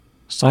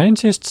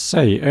Scientists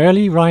say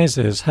early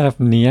risers have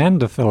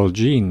Neanderthal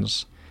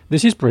genes.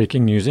 This is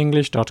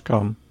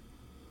breakingnewsenglish.com.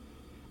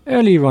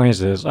 Early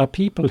risers are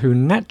people who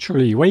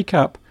naturally wake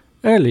up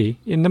early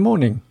in the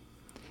morning.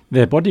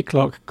 Their body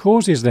clock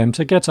causes them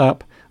to get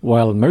up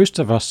while most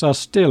of us are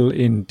still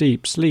in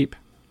deep sleep.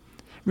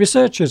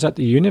 Researchers at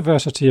the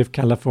University of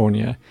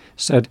California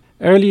said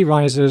early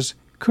risers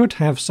could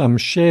have some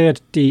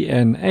shared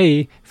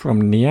DNA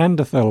from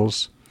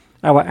Neanderthals,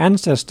 our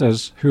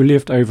ancestors who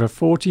lived over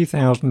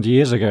 40,000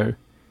 years ago.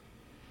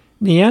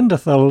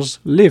 Neanderthals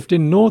lived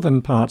in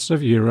northern parts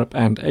of Europe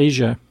and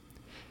Asia.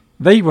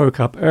 They woke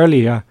up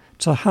earlier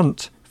to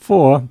hunt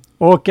for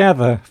or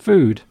gather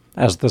food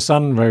as the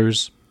sun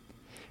rose.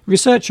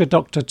 Researcher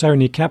Dr.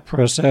 Tony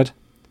Capra said,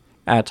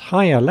 "At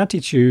higher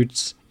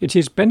latitudes, it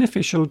is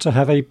beneficial to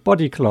have a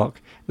body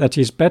clock that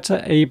is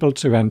better able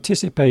to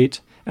anticipate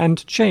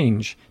and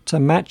change to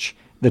match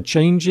the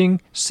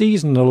changing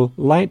seasonal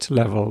light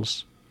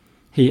levels."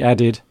 He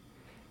added,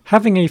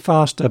 "Having a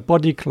faster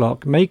body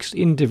clock makes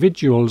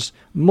individuals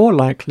more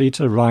likely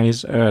to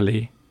rise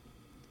early."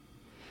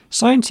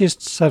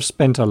 Scientists have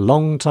spent a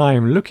long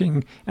time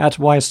looking at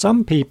why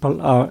some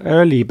people are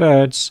early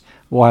birds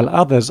while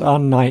others are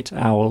night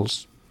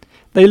owls.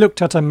 They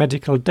looked at a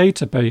medical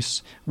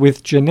database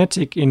with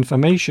genetic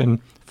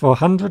information for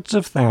hundreds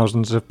of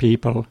thousands of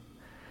people.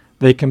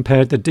 They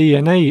compared the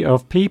DNA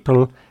of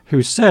people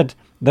who said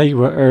they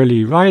were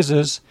early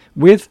risers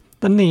with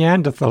the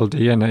Neanderthal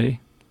DNA.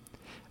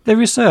 The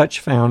research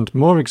found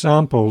more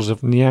examples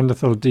of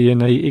Neanderthal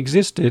DNA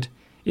existed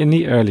in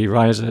the early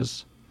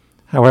risers.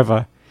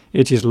 However,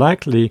 it is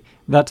likely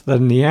that the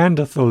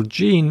Neanderthal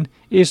gene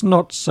is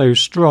not so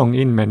strong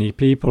in many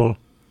people.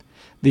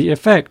 The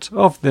effect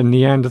of the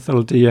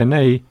Neanderthal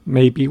DNA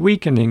may be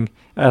weakening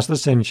as the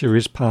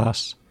centuries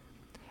pass.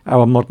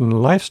 Our modern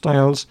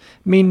lifestyles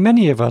mean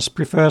many of us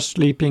prefer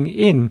sleeping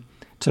in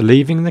to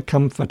leaving the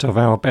comfort of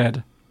our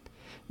bed.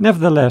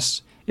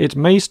 Nevertheless, it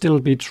may still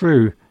be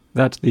true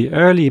that the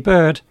early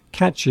bird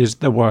catches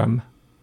the worm.